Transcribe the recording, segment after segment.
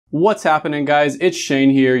What's happening, guys? It's Shane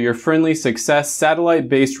here, your friendly success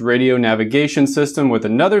satellite-based radio navigation system with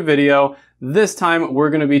another video. This time we're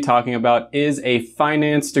going to be talking about, is a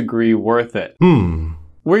finance degree worth it?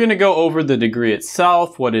 We're going to go over the degree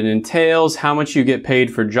itself, what it entails, how much you get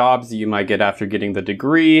paid for jobs that you might get after getting the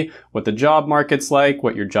degree, what the job market's like,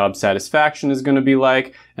 what your job satisfaction is going to be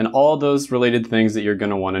like, and all those related things that you're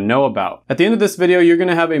going to want to know about. At the end of this video, you're going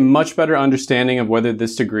to have a much better understanding of whether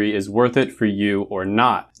this degree is worth it for you or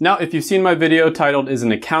not. Now, if you've seen my video titled, "Is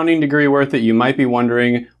an accounting degree worth it?" you might be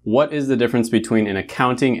wondering, what is the difference between an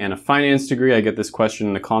accounting and a finance degree? I get this question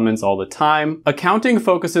in the comments all the time. Accounting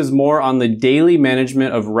focuses more on the daily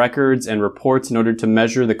management of records and reports in order to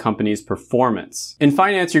measure the company's performance. In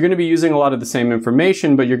finance, you're going to be using a lot of the same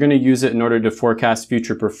information, but you're going to use it in order to forecast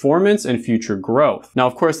future performance and future growth. Now,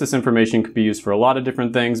 of course, this information could be used for a lot of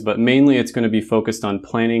different things, but mainly it's going to be focused on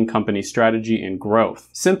planning company strategy and growth.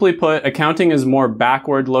 Simply put, accounting is more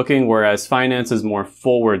backward looking, whereas finance is more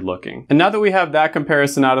forward looking. And now that we have that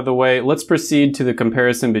comparison out of the way, let's proceed to the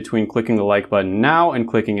comparison between clicking the like button now and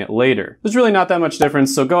clicking it later. There's really not that much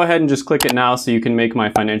difference, so go ahead and just click it now so you can make my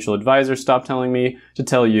financial advisor stop telling me to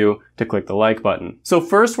tell you to click the like button. So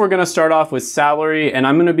first we're going to start off with salary, and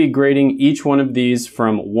I'm going to be grading each one of these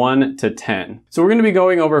from 1 to 10. So we're going to be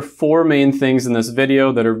going over 4 main things in this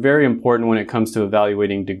video that are very important when it comes to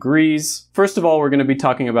evaluating degrees. First of all, we're going to be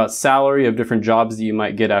talking about salary of different jobs that you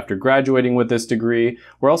might get after graduating with this degree.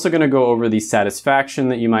 We're also going to go over the satisfaction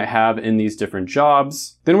that you might have in these different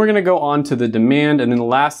jobs. Then we're going to go on to the demand, and then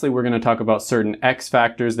lastly we're going to talk about certain X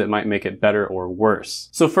factors that might make it better or worse.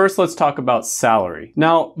 So first, let's talk about salary.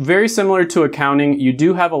 Now, very similar to accounting, you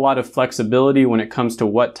do have a lot of flexibility when it comes to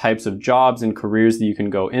what types of jobs and careers that you can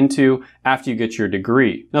go into after you get your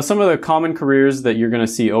degree. Now, some of the common careers that you're going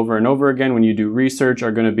to see over and over again when you do research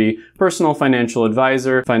are going to be personal financial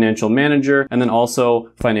advisor, financial manager, and then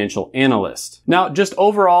also financial analyst. Now, just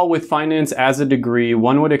overall with finance as a degree,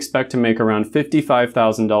 one would expect to make around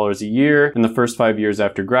 $55,000 a year in the first 5 years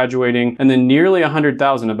after graduating, and then nearly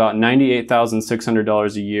 $100,000, about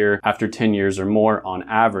 $98,600 a year after 10 years or more on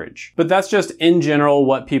average. But that's just in general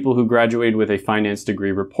what people who graduated with a finance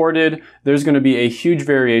degree reported. There's going to be a huge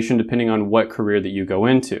variation depending on what career that you go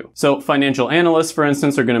into. So financial analysts, for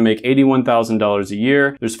instance, are going to make $81,000 a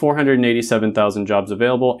year. There's 487,000 jobs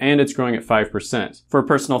available, and it's growing at 5%. For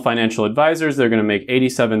personal financial advisors, they're going to make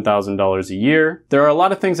 $87,000 a year. There are a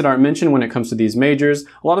lot of things that aren't mentioned when it comes to these majors.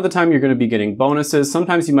 A lot of the time you're going to be getting bonuses.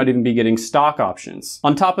 Sometimes you might even be getting stock options.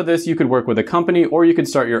 On top of this, you could work with a company, or you could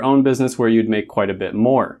start your own business where you'd make quite a bit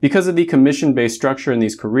more. Because of the commission-based structure in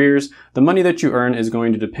these careers, the money that you earn is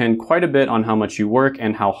going to depend quite a bit on how much you work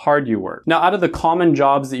and how hard you work. Now, out of the common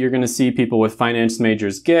jobs that you're going to see people with finance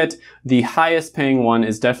majors get, the highest paying one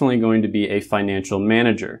is definitely going to be a financial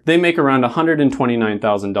manager. They make around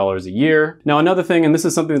 $129,000 a year. Now, another thing, and this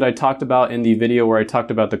is something that I talked about in the video where I talked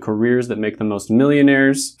about the careers that make the most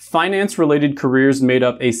millionaires, finance-related careers made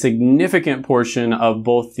up a significant portion of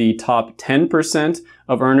both the top 10%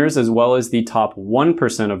 of earners as well as the top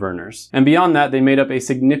 1% of earners. And beyond that, they made up a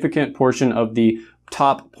significant portion of the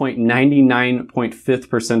top 0.99.5th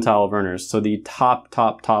percentile of earners. So the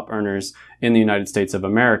top earners in the United States of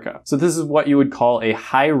America. So this is what you would call a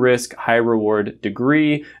high risk, high reward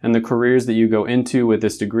degree, and the careers that you go into with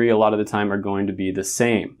this degree a lot of the time are going to be the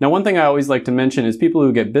same. Now, one thing I always like to mention is people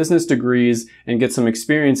who get business degrees and get some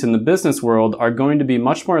experience in the business world are going to be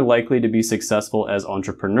much more likely to be successful as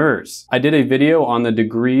entrepreneurs. I did a video on the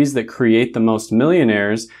degrees that create the most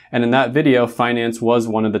millionaires, and in that video, finance was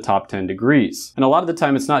one of the top 10 degrees. And a lot of the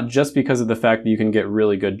time, it's not just because of the fact that you can get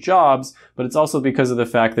really good jobs, but it's also because of the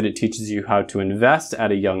fact that it teaches you how to invest at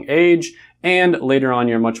a young age, and later on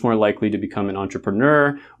you're much more likely to become an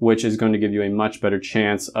entrepreneur, which is going to give you a much better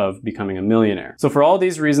chance of becoming a millionaire. So for all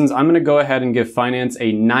these reasons, I'm going to go ahead and give finance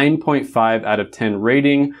a 9.5 out of 10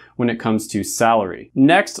 rating when it comes to salary.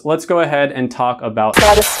 Next, let's go ahead and talk about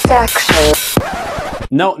satisfaction.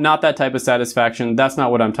 No, not that type of satisfaction. That's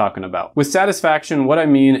not what I'm talking about. With satisfaction, what I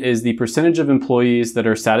mean is the percentage of employees that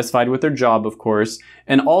are satisfied with their job, of course,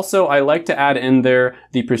 and also I like to add in there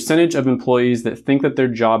the percentage of employees that think that their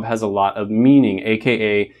job has a lot of meaning,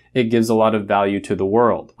 aka it gives a lot of value to the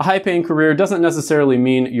world. A high-paying career doesn't necessarily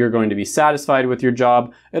mean you're going to be satisfied with your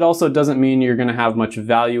job. It also doesn't mean you're going to have much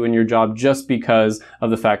value in your job just because of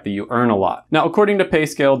the fact that you earn a lot. Now, according to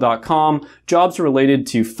payscale.gov, jobs related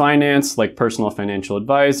to finance, like personal financial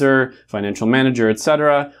advisor, financial manager,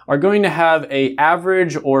 etc., are going to have an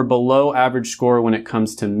average or below average score when it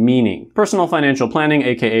comes to meaning. Personal financial planning,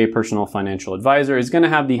 aka personal financial advisor, is going to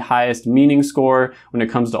have the highest meaning score when it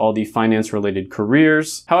comes to all the finance-related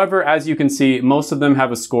careers. However, However, as you can see, most of them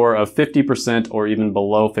have a score of 50% or even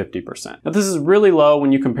below 50%. Now, this is really low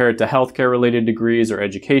when you compare it to healthcare related degrees or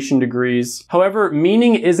education degrees. However,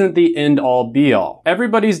 meaning isn't the end all be all.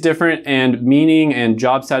 Everybody's different, and meaning and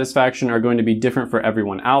job satisfaction are going to be different for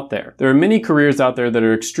everyone out there. There are many careers out there that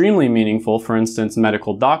are extremely meaningful, for instance,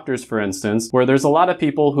 medical doctors, for instance, where there's a lot of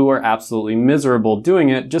people who are absolutely miserable doing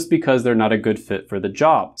it just because they're not a good fit for the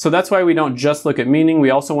job. So that's why we don't just look at meaning, we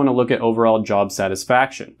also want to look at overall job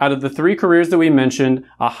satisfaction. Out of the 3 careers that we mentioned,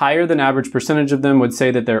 a higher than average percentage of them would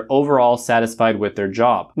say that they're overall satisfied with their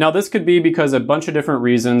job. Now, this could be because of a bunch of different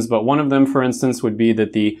reasons, but one of them, for instance, would be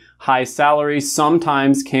that the high salary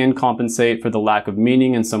sometimes can compensate for the lack of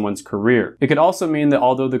meaning in someone's career. It could also mean that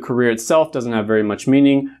although the career itself doesn't have very much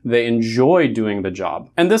meaning, they enjoy doing the job.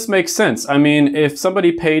 And this makes sense. I mean, if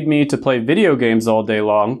somebody paid me to play video games all day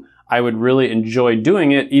long, I would really enjoy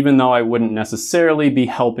doing it, even though I wouldn't necessarily be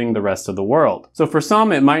helping the rest of the world. So for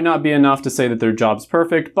some, it might not be enough to say that their job's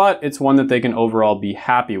perfect, but it's one that they can overall be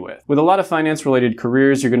happy with. With a lot of finance-related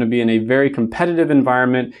careers, you're going to be in a very competitive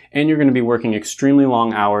environment, and you're going to be working extremely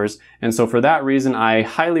long hours. And so for that reason, I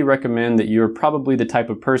highly recommend that you're probably the type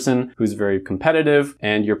of person who's very competitive,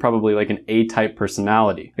 and you're probably like an A-type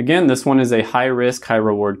personality. Again, this one is a high-risk,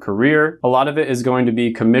 high-reward career. A lot of it is going to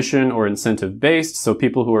be commission or incentive-based, so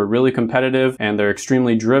people who are really competitive and they're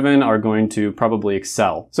extremely driven are going to probably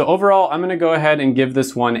excel. So overall, I'm going to go ahead and give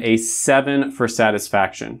this one a 7 for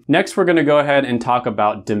satisfaction. Next, we're going to go ahead and talk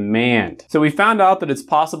about demand. So we found out that it's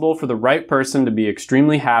possible for the right person to be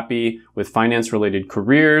extremely happy with finance-related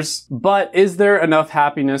careers, but is there enough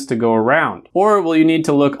happiness to go around? Or will you need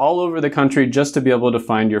to look all over the country just to be able to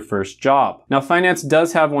find your first job? Now, finance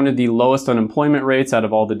does have one of the lowest unemployment rates out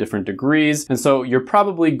of all the different degrees, and so you're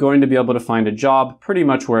probably going to be able to find a job pretty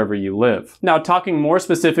much wherever you live. Now, talking more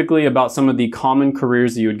specifically about some of the common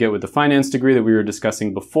careers that you would get with the finance degree that we were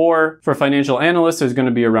discussing before, for financial analysts, there's going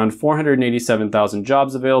to be around 487,000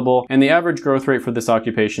 jobs available, and the average growth rate for this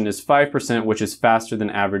occupation is 5%, which is faster than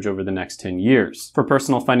average over the next 10 years. For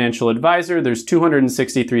personal financial advisor, there's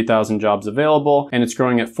 263,000 jobs available, and it's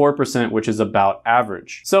growing at 4%, which is about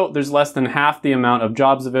average. So there's less than half the amount of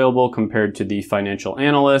jobs available compared to the financial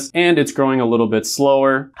analyst, and it's growing a little bit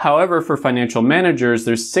slower. However, for financial managers,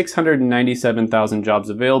 there's 697,000 jobs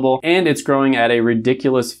available, and it's growing at a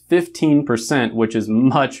ridiculous 15%, which is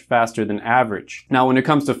much faster than average. Now, when it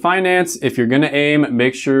comes to finance, if you're going to aim,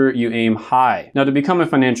 make sure you aim high. Now, to become a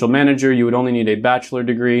financial manager, you would only need a bachelor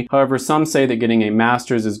degree. However, some say that getting a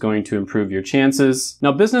master's is going to improve your chances.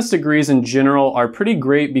 Now, business degrees in general are pretty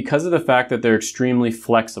great because of the fact that they're extremely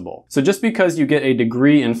flexible. So just because you get a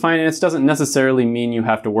degree in finance doesn't necessarily mean you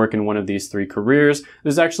have to work in one of these 3 careers.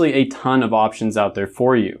 There's actually a ton of options out there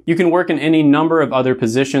for you. You can work in any number of other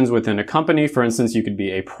positions within a company. For instance, you could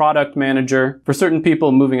be a product manager. For certain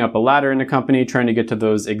people, moving up a ladder in a company, trying to get to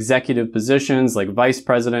those executive positions like vice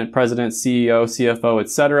president, president, CEO, CFO,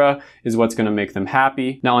 etc., is what's going to make them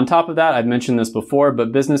happy. Now, on top of that, I've mentioned this before,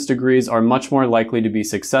 but business degrees are much more likely to be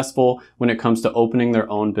successful when it comes to opening their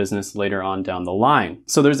own business later on down the line.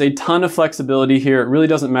 So there's a ton of flexibility here. It really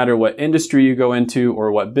doesn't matter what industry you go into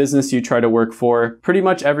or what business you try to work for. Pretty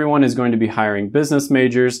much everyone is going to be hiring business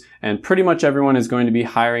majors, and pretty much everyone is going to be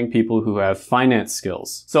hiring people who have finance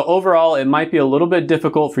skills. So overall, it might be a little bit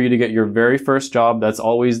difficult for you to get your very first job. That's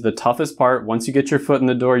always the toughest part. Once you get your foot in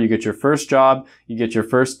the door, you get your first job, you get your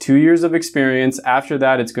first 2 years of experience. After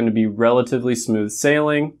that, it's going to be relatively smooth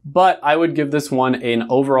sailing, but I would give this one an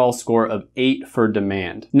overall score of 8 for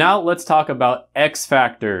demand. Now let's talk about X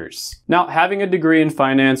factors. Now, having a degree in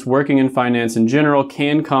finance, working in finance in general,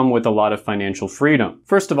 can come with a lot of financial freedom.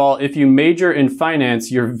 First of all, if you major in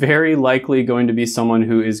finance, you're very likely going to be someone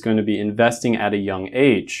who is going to be investing at a young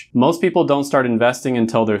age. Most people don't start investing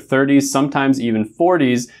until their 30s, sometimes even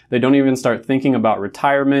 40s. They don't even start thinking about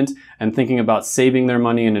retirement and thinking about saving their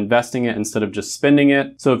money and investing it instead of just spending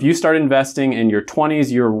it. So if you start investing in your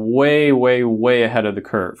 20s, you're way, way, way ahead of the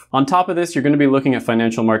curve. On top of this, you're going to be looking at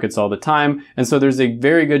financial markets all the time, and so there's a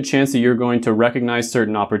very good chance that you're going to recognize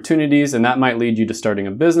certain opportunities, and that might lead you to starting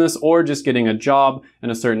a business or just getting a job in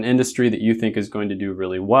a certain industry that you think is going to do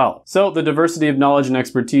really well. So the diversity of knowledge and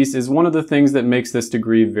expertise is one of the things that makes this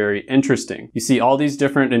degree very interesting. You see all these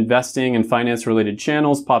different investing and finance related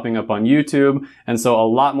channels popping up on YouTube, and so a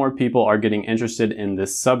lot more people are getting interested in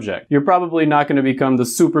this subject. You're probably not going to become the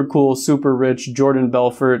super cool, super rich Jordan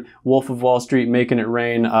Belfort, Wolf of Wall Street, making it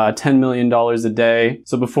rain $10 million a day.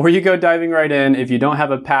 So before you go diving right in, if you don't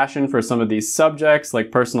have a passion for some of these subjects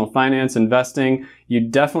like personal finance, investing, you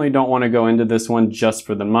definitely don't want to go into this one just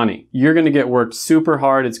for the money. You're going to get worked super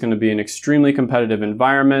hard. It's going to be an extremely competitive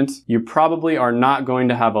environment. You probably are not going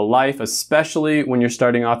to have a life, especially when you're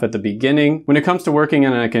starting off at the beginning. When it comes to working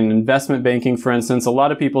in like an investment banking, for instance, a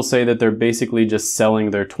lot of people say that they're basically just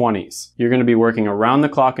selling their 20s. You're going to be working around the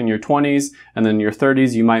clock in your 20s, and then in your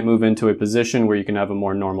 30s, you might move into a position where you can have a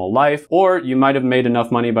more normal life, or you might have made enough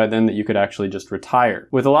money by then that you could actually just retire.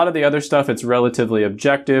 With a lot of the other stuff, it's relatively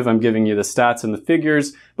objective. I'm giving you the stats and the figures,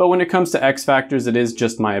 but when it comes to X factors, it is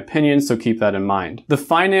just my opinion, so keep that in mind. The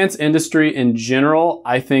finance industry in general,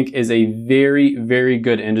 I think, is a very, very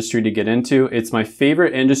good industry to get into. It's my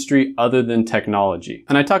favorite industry other than technology.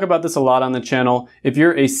 And I talk about this a lot on the channel. If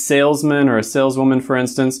you're a salesman or a saleswoman, for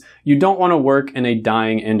instance, you don't want to work in a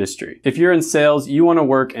dying industry. If you're in sales, you want to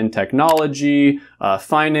work in technology,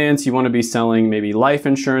 finance, you want to be selling maybe life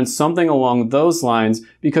insurance, something along those lines,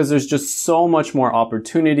 because there's just so much more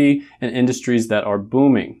opportunity in industries that are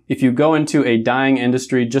booming. If you go into a dying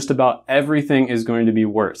industry, just about everything is going to be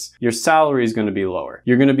worse. Your salary is going to be lower.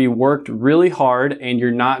 You're going to be worked really hard and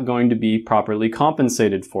you're not going to be properly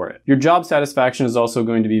compensated for it. Your job satisfaction is also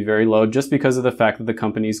going to be very low just because of the fact that the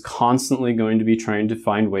company is constantly going to be trying to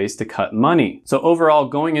find ways to cut money. So overall,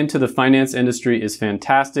 going into the finance industry is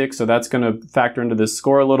fantastic. So that's going to factor into this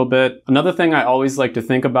score a little bit. Another thing I always like to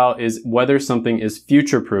think about is whether something is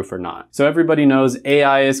future-proof or not. So everybody knows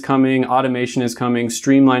AI is coming, automation is coming,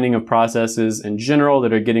 streamlining of processes in general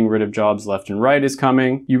that are getting rid of jobs left and right is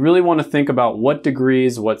coming. You really want to think about what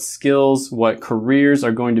degrees, what skills, what careers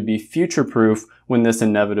are going to be future-proof when this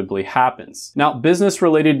inevitably happens. Now,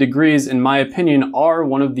 business-related degrees, in my opinion, are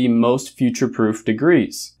one of the most future-proof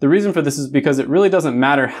degrees. The reason for this is because it really doesn't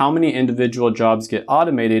matter how many individual jobs get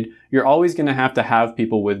automated, you're always going to have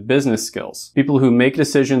people with business skills. People who make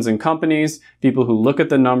decisions in companies, people who look at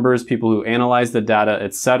the numbers, people who analyze the data,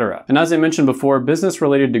 etc. And as I mentioned before,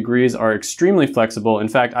 business-related degrees are extremely flexible. In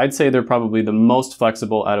fact, I'd say they're probably the most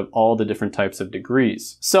flexible out of all the different types of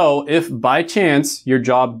degrees. So if by chance your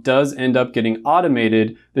job does end up getting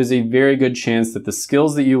automated, there's a very good chance that the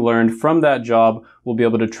skills that you learned from that job will be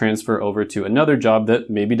able to transfer over to another job that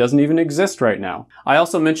maybe doesn't even exist right now. I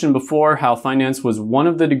also mentioned before how finance was one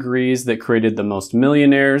of the degrees that created the most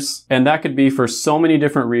millionaires, and that could be for so many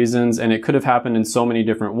different reasons, and it could have happened in so many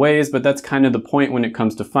different ways, but that's kind of the point when it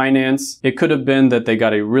comes to finance. It could have been that they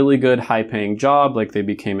got a really good high-paying job, like they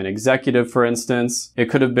became an executive, for instance.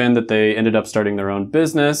 It could have been that they ended up starting their own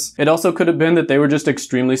business. It also could have been that they were just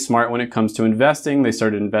extremely smart when it comes to investing. They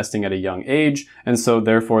started investing at a young age, and so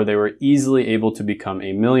therefore they were easily able to become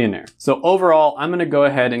a millionaire. So overall, I'm going to go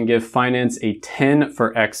ahead and give finance a 10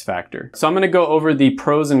 for X factor. So I'm going to go over the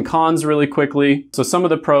pros and cons really quickly. So some of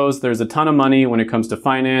the pros, there's a ton of money when it comes to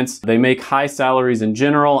finance. They make high salaries in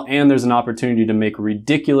general, and there's an opportunity to make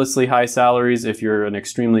ridiculously high salaries if you're an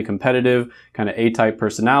extremely competitive, kind of A-type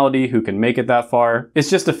personality who can make it that far. It's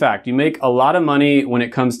just a fact. You make a lot of money when it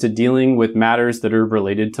comes to dealing with matters that are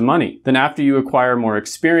related to money. Then after you acquire more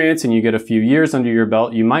experience and you get a few years under your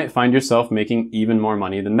belt, you might find yourself making even more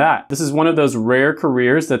money than that. This is one of those rare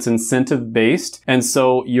careers that's incentive-based, and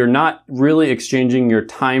so you're not really exchanging your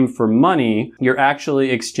time for money, you're actually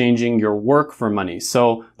exchanging your work for money.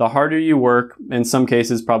 So the harder you work, in some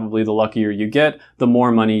cases probably the luckier you get, the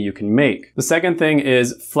more money you can make. The second thing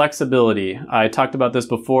is flexibility. I talked about this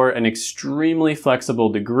before, an extremely flexible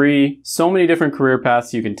degree, so many different career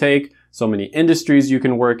paths you can take, so many industries you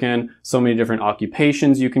can work in, so many different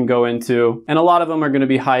occupations you can go into, and a lot of them are going to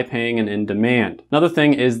be high paying and in demand. Another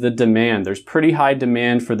thing is the demand. There's pretty high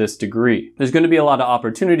demand for this degree. There's going to be a lot of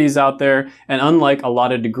opportunities out there, and unlike a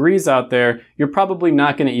lot of degrees out there, you're probably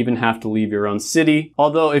not going to even have to leave your own city.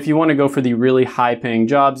 Although if you want to go for the really high paying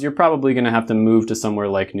jobs, you're probably going to have to move to somewhere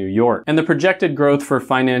like New York. And the projected growth for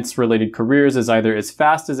finance related careers is either as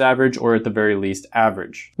fast as average or at the very least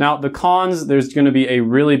average. Now the cons, there's going to be a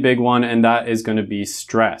really big one, and that is going to be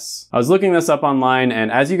stress. I was looking this up online,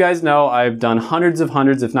 and as you guys know, I've done hundreds,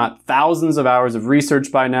 if not thousands of hours of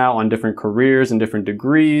research by now on different careers and different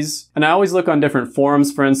degrees. And I always look on different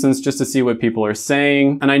forums, for instance, just to see what people are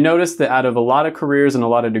saying. And I noticed that out of a lot of careers and a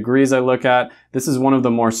lot of degrees I look at, this is one of the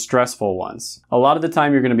more stressful ones. A lot of the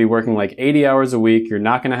time you're going to be working like 80 hours a week. You're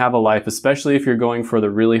not going to have a life, especially if you're going for the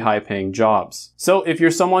really high paying jobs. So if you're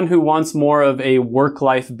someone who wants more of a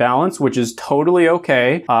work-life balance, which is totally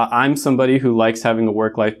okay. I'm somebody who likes having a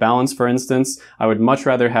work-life balance, for instance. I would much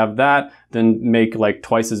rather have that then make like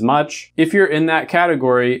twice as much. If you're in that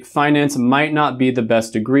category, finance might not be the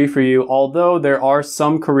best degree for you, although there are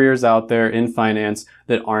some careers out there in finance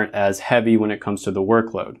that aren't as heavy when it comes to the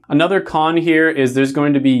workload. Another con here is there's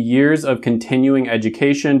going to be years of continuing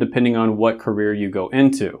education depending on what career you go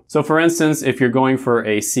into. So for instance, if you're going for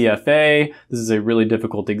a CFA, this is a really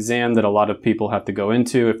difficult exam that a lot of people have to go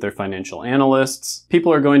into if they're financial analysts.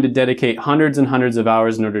 People are going to dedicate hundreds and hundreds of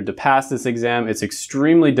hours in order to pass this exam. It's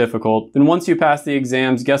extremely difficult. Then once you pass the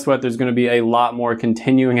exams, guess what? There's going to be a lot more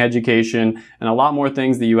continuing education and a lot more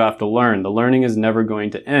things that you have to learn. The learning is never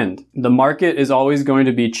going to end. The market is always going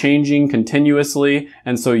to be changing continuously,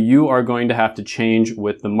 and so you are going to have to change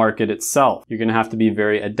with the market itself. You're going to have to be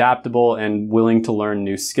very adaptable and willing to learn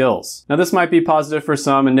new skills. Now this might be positive for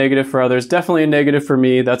some and negative for others. Definitely a negative for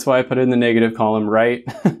me. That's why I put it in the negative column, right?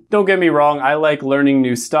 Don't get me wrong, I like learning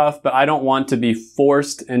new stuff, but I don't want to be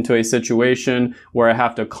forced into a situation where I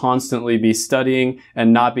have to constantly be studying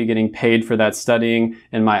and not be getting paid for that studying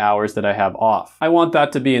in my hours that I have off. I want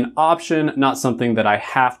that to be an option, not something that I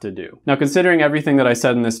have to do. Now, considering everything that I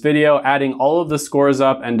said in this video, adding all of the scores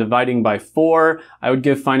up and dividing by 4, I would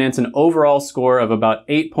give finance an overall score of about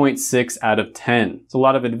 8.6 out of 10. It's a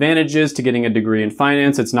lot of advantages to getting a degree in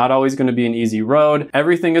finance. It's not always going to be an easy road.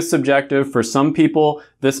 Everything is subjective. For some people,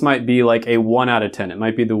 this might be like a 1 out of 10. It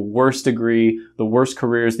might be the worst degree, the worst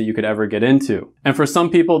careers that you could ever get into. And for some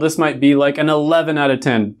people, this might be like an 11 out of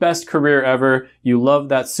 10. Best career ever. You love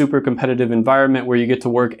that super competitive environment where you get to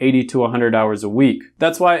work 80 to 100 hours a week.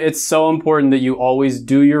 That's why it's so important that you always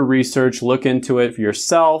do your research, look into it for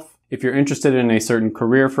yourself. If you're interested in a certain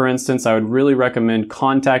career, for instance, I would really recommend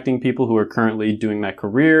contacting people who are currently doing that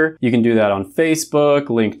career. You can do that on Facebook,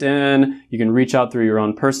 LinkedIn. You can reach out through your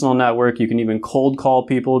own personal network. You can even cold call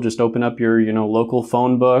people. Just open up your, local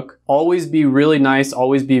phone book. Always be really nice.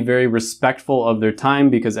 Always be very respectful of their time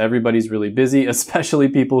because everybody's really busy, especially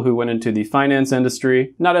people who went into the finance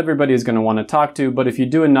industry. Not everybody is going to want to talk to, but if you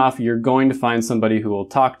do enough, you're going to find somebody who will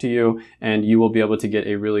talk to you and you will be able to get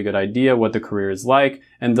a really good idea what the career is like,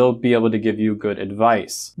 and they'll be able to give you good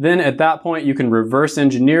advice. Then at that point, you can reverse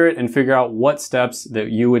engineer it and figure out what steps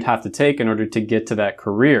that you would have to take in order to get to that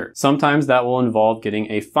career. Sometimes that will involve getting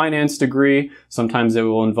a finance degree. Sometimes it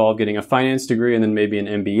will involve getting a finance degree and then maybe an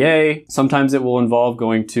MBA. Sometimes it will involve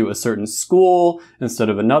going to a certain school instead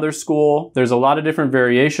of another school. There's a lot of different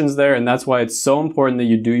variations there, and that's why it's so important that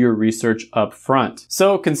you do your research up front.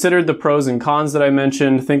 So consider the pros and cons that I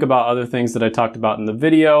mentioned. Think about other things that I talked about in the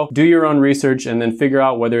video. Do your own research and then figure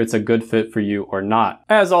out whether it's a good fit for you or not.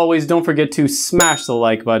 As always, don't forget to smash the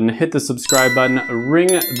like button, hit the subscribe button, ring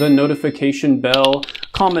the notification bell,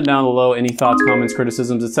 comment down below any thoughts, comments,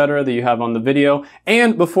 criticisms, etc. that you have on the video.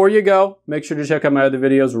 And before you go, make sure to check out my other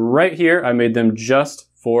videos right here. I made them just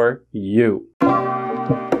for you.